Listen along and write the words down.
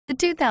The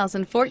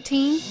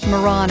 2014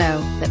 Murano.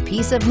 The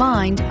peace of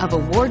mind of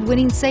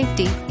award-winning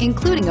safety,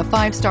 including a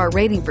 5-star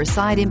rating for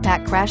side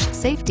impact crash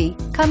safety,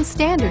 comes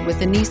standard with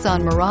the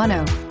Nissan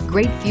Murano.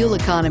 Great fuel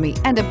economy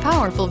and a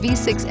powerful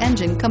V6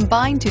 engine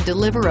combine to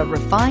deliver a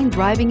refined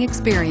driving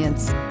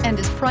experience and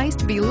is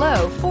priced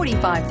below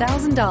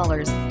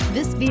 $45,000.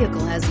 This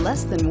vehicle has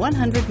less than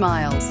 100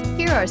 miles.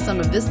 Here are some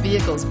of this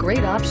vehicle's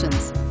great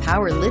options: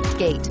 power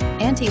liftgate,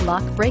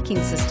 anti-lock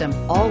braking system,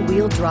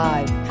 all-wheel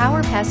drive,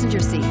 power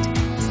passenger seat,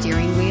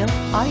 steering wheel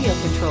audio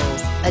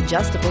controls,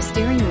 adjustable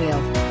steering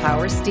wheel,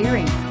 power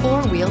steering,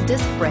 4-wheel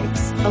disc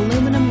brakes,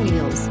 aluminum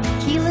wheels,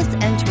 keyless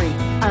entry.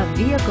 A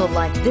vehicle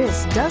like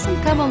this doesn't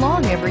come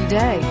along every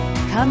day.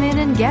 Come in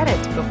and get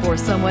it before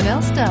someone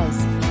else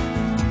does.